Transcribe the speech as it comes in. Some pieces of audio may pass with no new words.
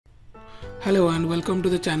Hello and welcome to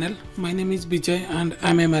the channel. My name is Bijay and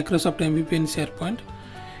I'm a Microsoft MVP in SharePoint.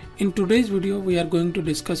 In today's video, we are going to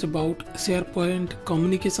discuss about SharePoint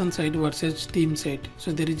communication site versus team site.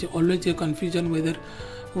 So there is always a confusion whether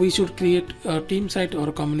we should create a team site or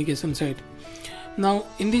a communication site. Now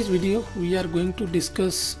in this video, we are going to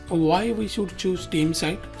discuss why we should choose team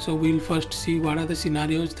site. So we'll first see what are the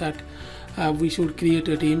scenarios that we should create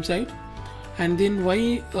a team site, and then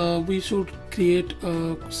why we should create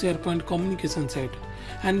a SharePoint communication site,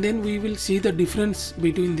 and then we will see the difference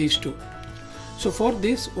between these two. So for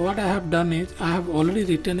this, what I have done is I have already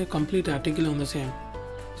written a complete article on the same.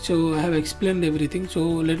 So I have explained everything. So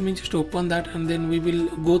let me just open that and then we will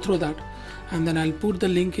go through that, and then I'll put the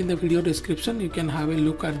link in the video description. You can have a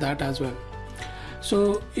look at that as well.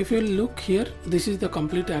 So if you look here, this is the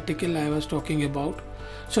complete article I was talking about.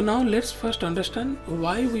 So now let's first understand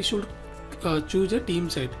why we should choose a team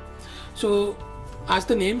site. So as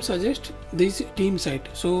the name suggests, this team site,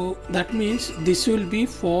 so that means this will be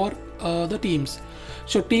for the teams.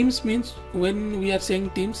 So teams means, when we are saying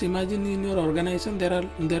teams, imagine in your organization there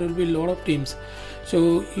will be a lot of teams.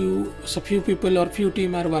 So few people or few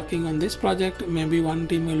team are working on this project, maybe one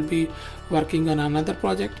team will be working on another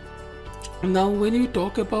project. Now when you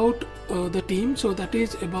talk about the team, so that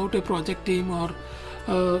is about a project team or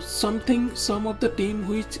some of the team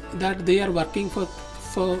which that they are working for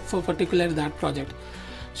particular that project.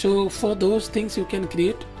 So for those things you can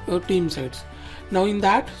create team sites. Now in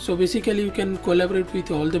that, so basically you can collaborate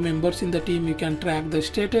with all the members in the team, you can track the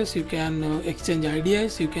status, you can exchange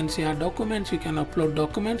ideas, you can share documents, you can upload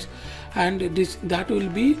documents, and that will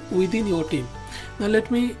be within your team. Now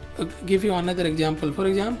let me give you another example. For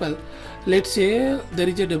example, let's say there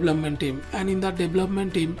is a development team, and in that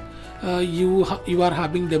development team you are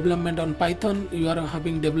having development on Python, you are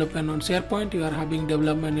having development on SharePoint, you are having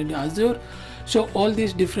development in Azure. So all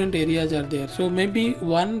these different areas are there. So maybe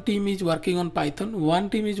one team is working on Python, one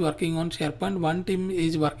team is working on SharePoint, one team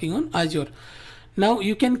is working on Azure. Now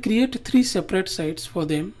you can create 3 separate sites for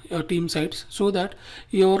them, team sites, so that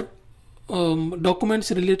your documents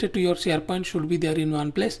related to your SharePoint should be there in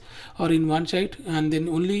one place or in one site, and then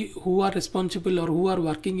only who are responsible or who are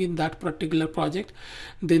working in that particular project,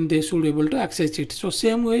 then they should be able to access it. So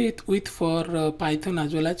same way with for Python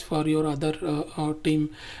as well as for your other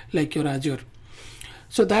team like your Azure.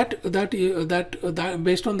 So that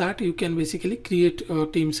based on that you can basically create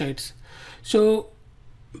team sites. So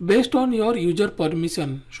based on your user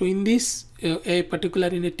permission, so in this a particular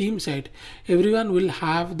in a team site, everyone will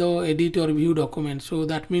have the edit or view document. So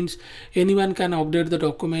that means anyone can update the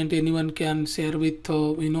document, anyone can share with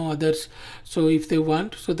others, so if they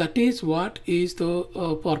want. So that is what is the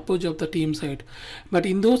purpose of the team site. But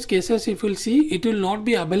in those cases, if you'll see, it will not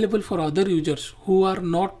be available for other users who are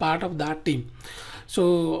not part of that team.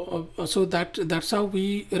 So that's how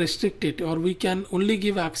we restrict it, or we can only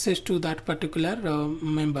give access to that particular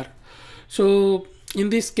member. So in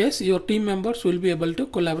this case, your team members will be able to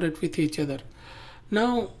collaborate with each other.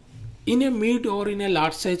 Now in a mid or in a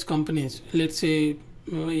large size companies, let's say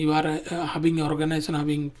you are having an organization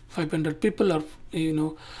having 500 people or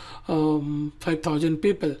 5,000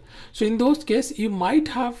 people. So in those cases,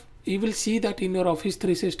 you will see that in your Office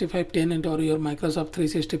 365 tenant or your Microsoft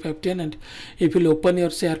 365 tenant, if you open your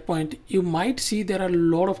SharePoint, you might see there are a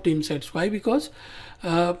lot of team sites. Why? Because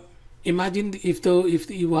imagine if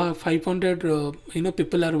you have 500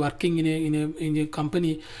 people are working in a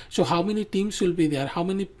company, so how many teams will be there, how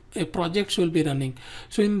many projects will be running.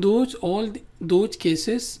 So in all those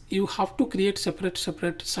cases, you have to create separate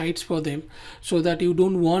sites for them, so that you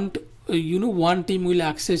don't want one team will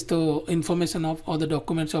access the information of or the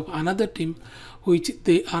documents of another team which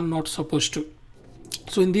they are not supposed to.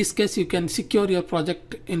 So in this case, you can secure your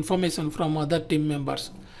project information from other team members.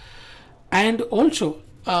 And also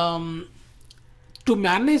to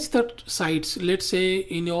manage the sites, let's say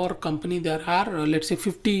in your company there are let's say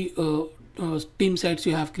 50 team sites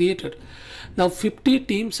you have created. Now 50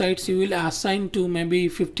 team sites you will assign to maybe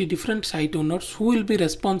 50 different site owners who will be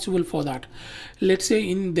responsible for that. Let's say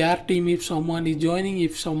in their team, if someone is joining,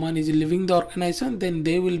 if someone is leaving the organization, then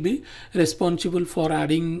they will be responsible for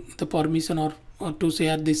adding the permission or to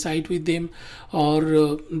share the site with them,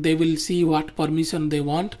 or they will see what permission they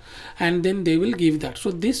want and then they will give that. So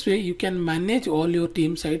this way you can manage all your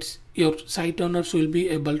team sites. Your site owners will be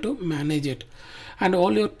able to manage it, and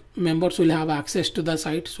all your members will have access to the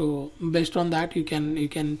site. So based on that, you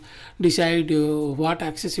can decide what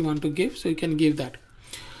access you want to give, so you can give that.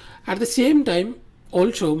 At the same time,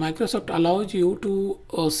 also Microsoft allows you to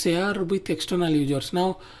share with external users.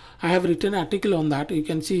 Now I have written an article on that. You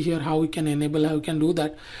can see here how we can enable, how we can do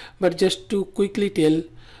that. But just to quickly tell,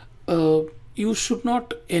 you should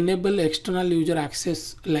not enable external user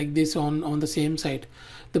access like this on the same site.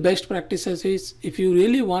 The best practices is, if you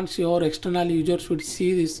really want your external users to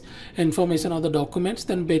see this information or the documents,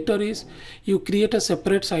 then better is you create a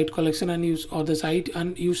separate site collection and use, or the site,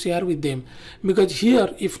 and you share with them. Because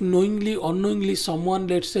here, if knowingly or unknowingly someone,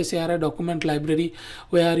 let's say, share a document library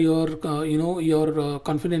where your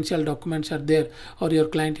confidential documents are there, or your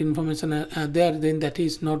client information are there, then that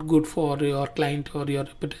is not good for your client or your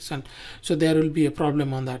reputation. So there will be a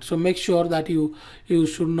problem on that. So make sure that you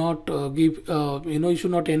should not you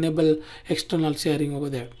should not enable external sharing over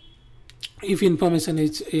there. If information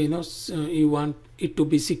is, you want it to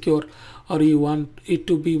be secure, or you want it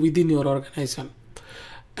to be within your organization.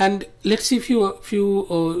 And let's see few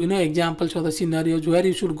examples or the scenarios where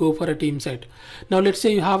you should go for a team site. Now let's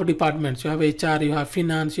say you have departments, you have HR, you have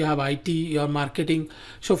finance, you have IT, you have marketing.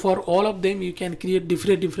 So for all of them, you can create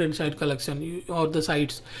different site collection or the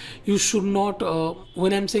sites. You should not,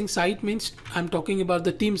 when I'm saying site, means I'm talking about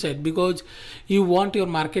the team site, because you want your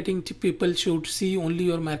marketing people should see only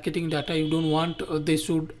your marketing data. You don't want they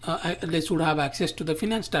should have access to the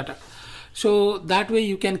finance data. So that way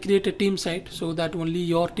you can create a team site so that only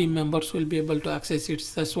your team members will be able to access it.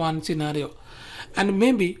 That's one scenario. And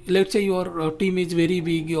maybe let's say your team is very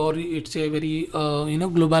big, or it's a very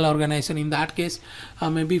global organization. In that case,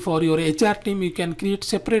 maybe for your HR team, you can create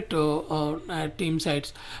separate team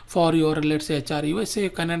sites. For your, let's say, HR USA,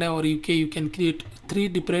 Canada, or UK, you can create 3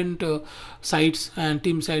 different sites and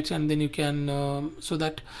team sites, and then you can so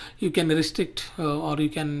that you can restrict or you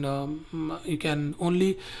can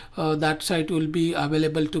only that site will be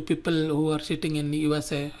available to people who are sitting in the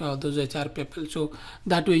USA, those HR people. So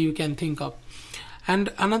that way you can think of.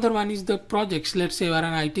 And another one is the projects. Let's say you are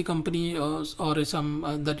an IT company or some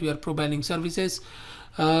that you are providing services.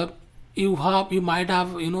 You might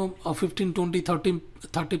have 15, 20,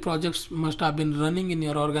 30 projects must have been running in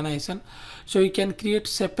your organization. So you can create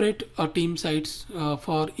separate team sites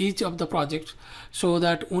for each of the projects, so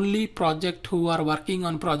that only project who are working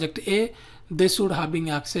on project A, they should having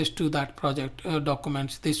access to that project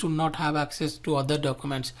documents. They should not have access to other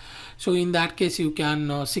documents. So in that case, you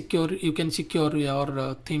can secure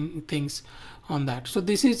your things on that. So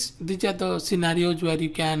these are the scenarios where you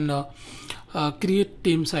can create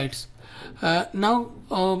team sites. Now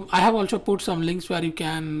I have also put some links where you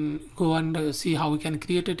can go and see how we can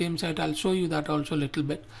create a team site. I'll show you that also a little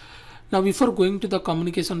bit. Now, before going to the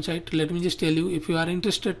communication site, let me just tell you, if you are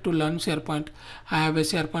interested to learn SharePoint, I have a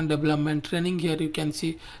SharePoint development training. Here you can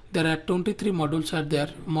see there are 23 modules are there.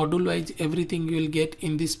 Module wise, everything you will get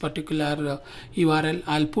in this particular URL.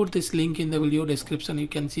 I'll put this link in the video description. You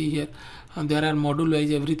can see here there are module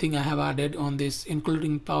wise everything I have added on this,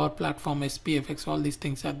 including Power Platform, SPFx, all these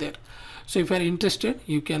things are there. So if you are interested,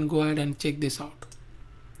 you can go ahead and check this out.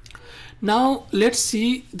 Now let's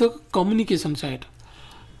see the communication site.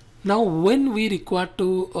 Now when we require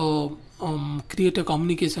to create a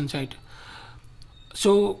communication site,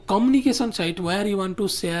 so communication site where you want to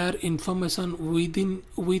share information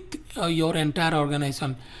with your entire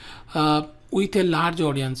organization, with a large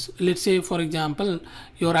audience. Let's say, for example,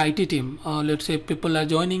 your IT team, let's say people are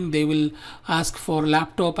joining, they will ask for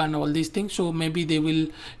laptop and all these things. So maybe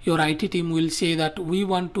your IT team will say that we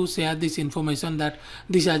want to share this information, that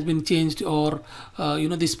this has been changed, or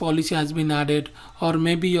this policy has been added. Or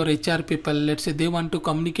maybe your HR people, let's say they want to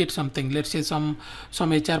communicate something, let's say some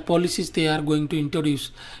HR policies they are going to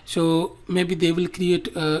introduce. So maybe they will create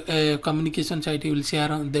a communication site, they will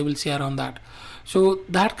share on that. So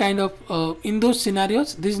that kind of in those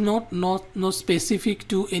scenarios, this is not specific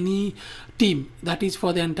to any team, that is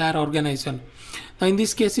for the entire organization. Now in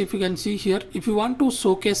this case, if you can see here, if you want to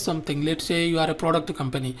showcase something, let's say you are a product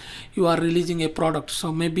company, you are releasing a product,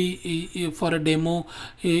 so maybe for a demo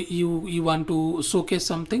you want to showcase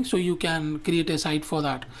something, so you can create a site for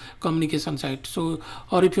that, communication site. So,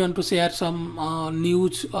 or if you want to share some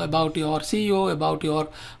news about your CEO, about your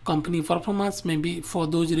company performance, maybe for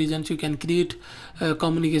those reasons you can create a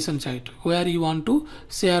communication site where you want to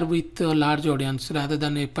share with a large audience rather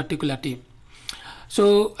than a particular team.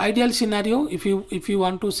 So ideal scenario, if you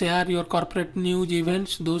want to share your corporate news,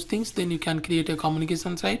 events, those things, then you can create a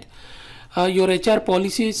communication site. Your HR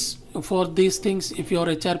policies for these things, if your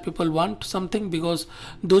HR people want something, because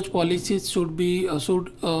those policies should be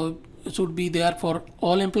there for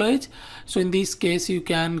all employees. So in this case, you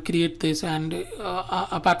can create this, and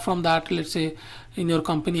apart from that, let's say in your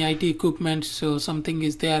company IT equipment, so something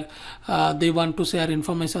is there, they want to share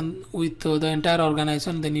information with the entire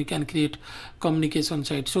organization, then you can create communication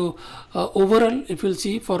site. So overall, if you'll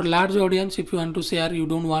see, for large audience, if you want to share, you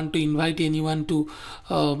don't want to invite anyone to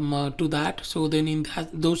that, so then in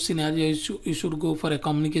those scenarios you should go for a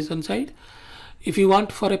communication site. If you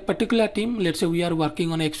want for a particular team, let's say we are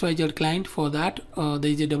working on XYZ client, for that there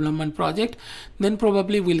is a development project, then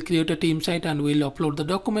probably we'll create a team site and we'll upload the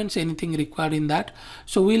documents, anything required in that.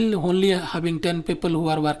 So we'll only having 10 people who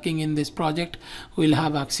are working in this project will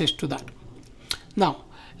have access to that. Now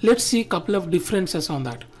let's see a couple of differences on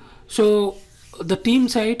that. So the team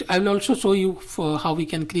site, I will also show you for how we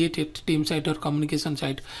can create a team site or communication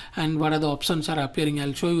site and what are the options are appearing.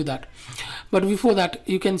 I'll show you that. But before that,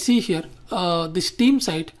 you can see here this team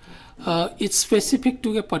site, it's specific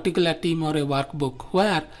to a particular team or a workbook,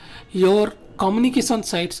 where your communication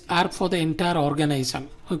sites are for the entire organization.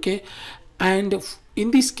 Okay, and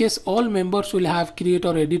in this case all members will have create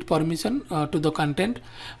or edit permission to the content.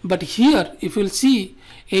 But here if you'll see,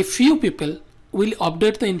 a few people will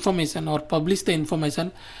update the information or publish the information,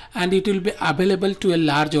 and it will be available to a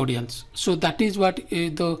large audience. So that is what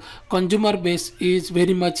the consumer base is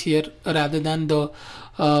very much here, rather than the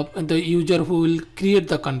user who will create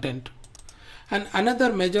the content. And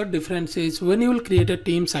another major difference is, when you will create a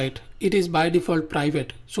team site, it is by default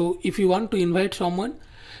private. So if you want to invite someone,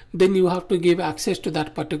 then you have to give access to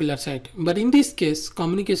that particular site. But in this case,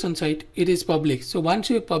 communication site, it is public. So once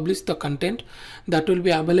you publish the content, that will be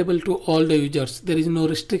available to all the users. There is no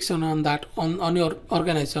restriction on that on your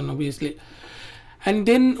organization, obviously. And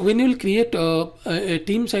then when you will create a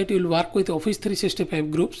team site, you will work with Office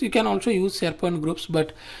 365 groups. You can also use SharePoint groups,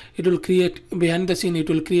 but it will create behind the scene, it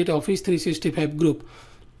will create Office 365 group.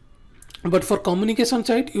 But for communication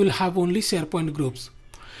site, you will have only SharePoint groups.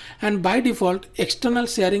 And by default, external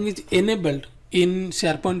sharing is enabled in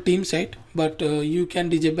SharePoint team site, but you can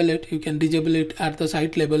disable it. You can disable it at the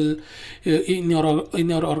site level, in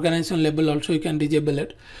your organization level also you can disable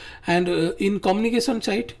it. And in communication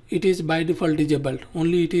site, it is by default disabled.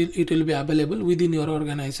 Only it will be available within your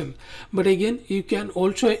organization. But again, you can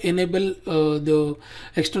also enable the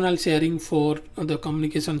external sharing for the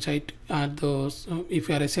communication site at if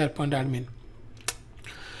you are a SharePoint admin.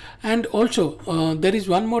 And also there is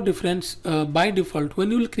one more difference. By default,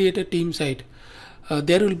 when you will create a team site,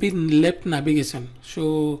 there will be left navigation.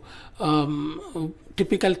 So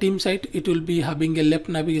typical team site, it will be having a left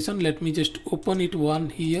navigation. Let me just open it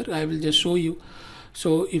one here. I will just show you.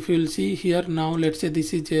 So if you will see here now, let's say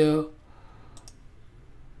this is a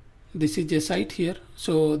site here.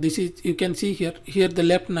 So this is, you can see here the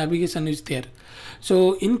left navigation is there.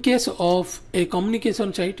 So in case of a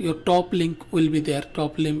communication site, your top link will be there,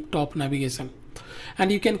 top navigation.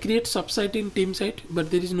 And you can create subsite in team site,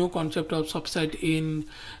 but there is no concept of subsite in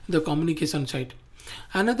the communication site.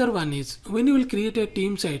 Another one is, when you will create a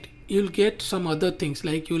team site, you will get some other things,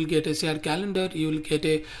 like you will get a share calendar, you will get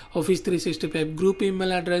a Office 365 group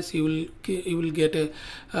email address, you will get a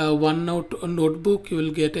OneNote notebook, you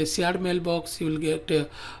will get a shared mailbox, you will get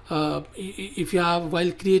if you have,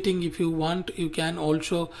 while creating, if you want, you can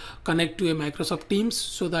also connect to a Microsoft Teams,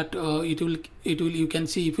 so that you can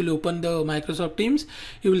see, if you open the Microsoft Teams,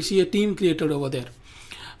 you will see a team created over there.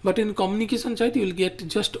 But in communication site, you will get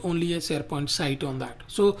just only a SharePoint site on that.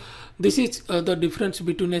 So this is the difference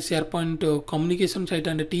between a SharePoint communication site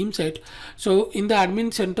and a team site. So in the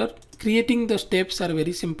admin center, creating the steps are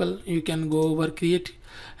very simple. You can go over create,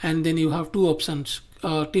 and then you have two options,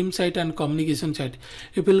 team site and communication site.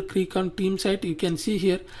 If you will click on team site, you can see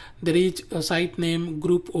here there is a site name,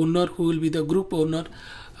 group owner, who will be the group owner,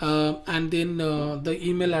 and then the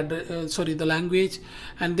email address, the language,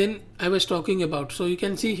 and then I was talking about. So you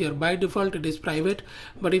can see here, by default it is private,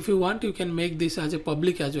 but if you want, you can make this as a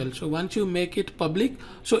public as well. So once you make it public,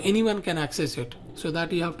 so anyone can access it. So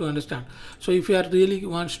that you have to understand. So if you are really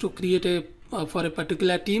wants to create a for a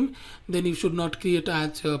particular team, then you should not create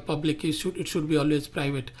as public. It should be always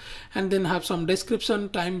private. And then have some description,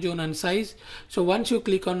 time zone and size. So once you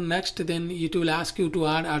click on next, then it will ask you to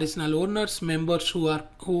add additional owners, members who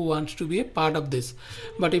wants to be a part of this.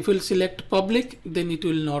 But if you select public, then it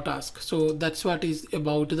will not ask. So that's what is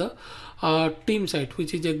about the team site,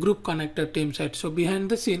 which is a group connected team site. So behind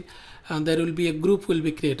the scene, there will be a group will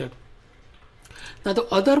be created. Now the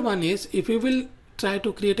other one is, if you will try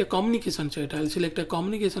to create a communication site, I'll select a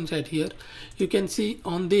communication site here. You can see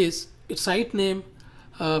on this site name,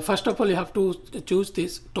 first of all you have to choose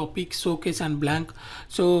this topic, showcase and blank.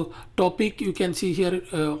 So topic, you can see here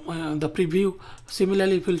the preview.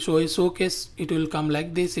 Similarly, if you show a showcase, it will come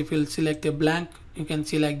like this. If you select a blank, you can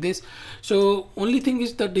see like this. So only thing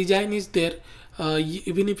is the design is there,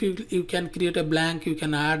 even if you can create a blank, you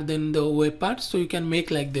can add then the web parts, so you can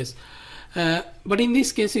make like this. But in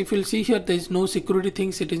this case, if you'll see here, there is no security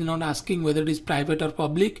things. It is not asking whether it is private or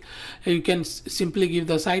public. You can simply give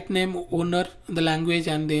the site name, owner, the language,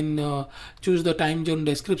 and then choose the time zone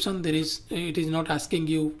description. It is not asking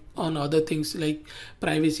you on other things like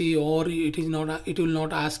privacy, or it will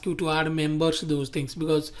not ask you to add members, those things,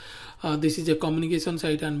 because this is a communication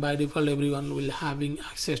site and by default everyone will having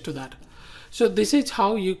access to that. So this is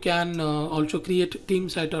how you can also create team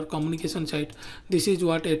site or communication site. This is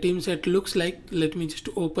what a team site looks like. Let me just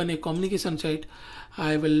open a communication site.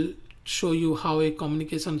 I will show you how a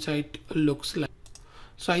communication site looks like.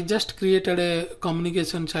 So I just created a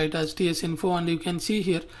communication site as TS info, and you can see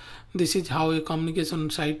here, this is how a communication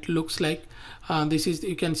site looks like. This is,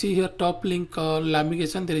 you can see here, top link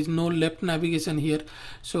navigation. There is no left navigation here,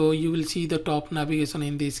 so you will see the top navigation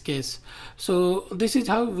in this case. So this is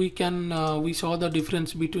how we can we saw the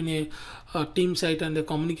difference between a team site and a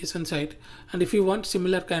communication site. And if you want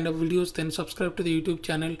similar kind of videos, then subscribe to the YouTube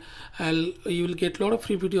channel. You will get a lot of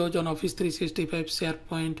free videos on Office 365,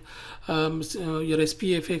 SharePoint, your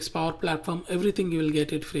SPFx, Power Platform, everything you will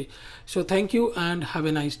get it free. So thank you and have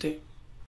a nice day.